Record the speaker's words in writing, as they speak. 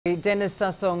Denis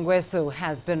Sassou Nguesso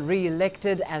has been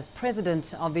re-elected as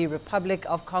President of the Republic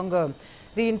of Congo.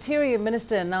 The Interior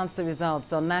Minister announced the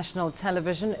results on national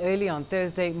television early on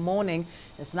Thursday morning.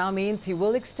 This now means he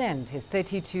will extend his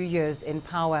 32 years in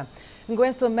power.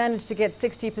 Nguesso managed to get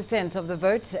 60% of the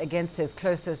vote against his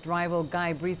closest rival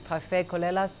Guy-Brice Parfait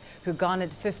Kolelas, who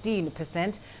garnered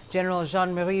 15%. General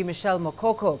Jean-Marie Michel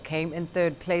Mokoko came in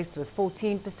third place with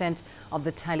 14% of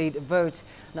the tallied vote.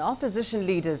 Now, opposition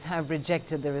leaders have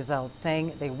rejected the results,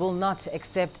 saying they will not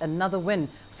accept another win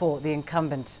for the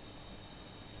incumbent.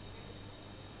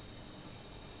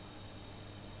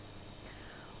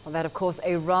 Well, that, of course,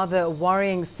 a rather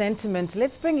worrying sentiment.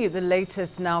 Let's bring you the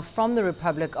latest now from the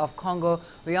Republic of Congo.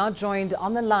 We are joined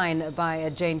on the line by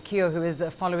Jane Keo, who is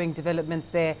following developments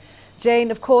there.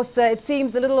 Jane, of course, it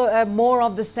seems a little more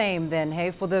of the same then, hey,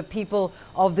 for the people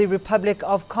of the Republic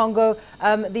of Congo.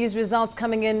 These results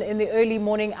coming in the early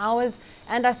morning hours,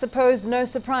 and I suppose no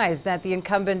surprise that the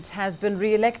incumbent has been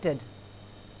re-elected.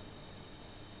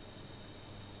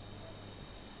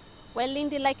 Well,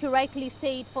 Lindy, like you rightly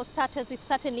stated, for starters, it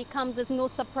certainly comes as no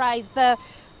surprise.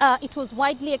 It was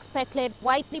widely expected,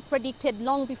 widely predicted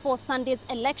long before Sunday's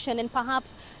election, and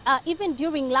perhaps even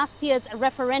during last year's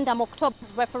referendum,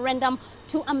 October's referendum,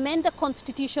 to amend the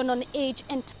constitution on age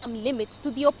and term limits.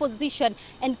 To the opposition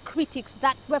and critics,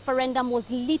 that referendum was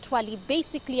literally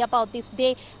basically about this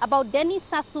day, about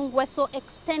Denis Sassou Nguesso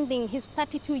extending his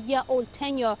 32-year-old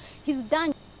tenure. He's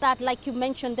done that, like you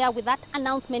mentioned there, with that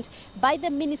announcement by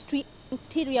the Ministry of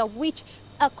Interior, which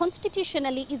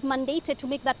constitutionally is mandated to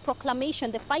make that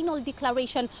proclamation, the final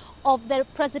declaration of the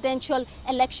presidential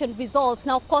election results.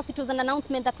 Now, of course, it was an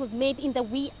announcement that was made in the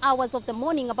wee hours of the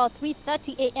morning, about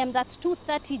 3:30 a.m. That's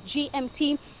 2:30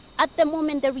 GMT. At the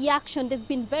moment, there's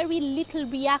been very little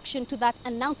reaction to that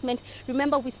announcement.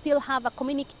 Remember, we still have a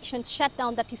communications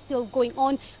shutdown that is still going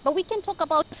on. But we can talk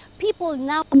about people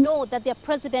now know that their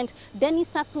president,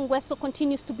 Denis Sassou Nguesso,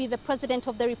 continues to be the president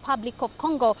of the Republic of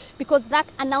Congo, because that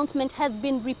announcement has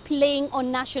been replaying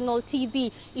on national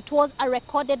TV. It was a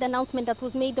recorded announcement that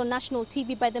was made on national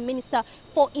TV by the Minister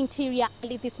for Interior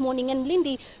early this morning. And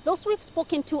Lindy, those we've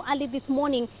spoken to early this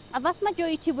morning, a vast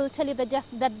majority will tell you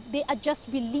that they are just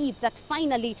relieved that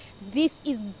finally this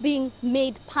is being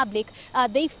made public.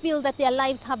 They feel that their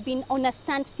lives have been on a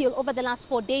standstill over the last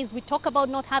 4 days. We talk about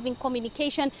not having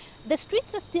communication. The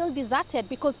streets are still deserted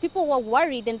because people were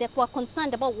worried and they were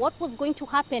concerned about what was going to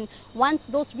happen once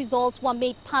those results were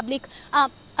made public.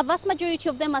 A vast majority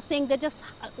of them are saying they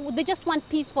just want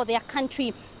peace for their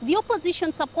country. The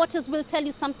opposition supporters will tell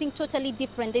you something totally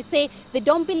different. They say they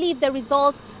don't believe the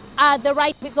results are the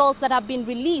right results that have been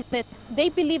released. They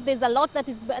believe there's a lot that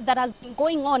has been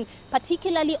going on,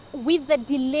 particularly with the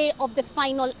delay of the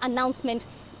final announcement.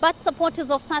 But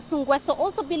supporters of Sassou Nguesso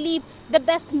also believe the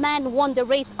best man won the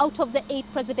race out of the 8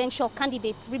 presidential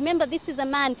candidates. Remember, this is a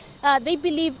man they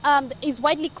believe is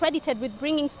widely credited with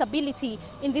bringing stability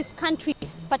in this country,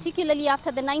 particularly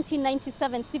after the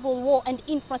 1997 civil war and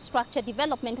infrastructure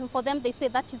development. And for them, they say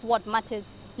that is what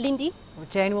matters. Lindy? Well,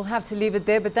 Jane, we'll have to leave it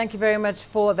there, but thank you very much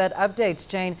for that update.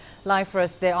 Jane, live for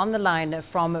us there on the line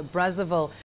from Brazzaville.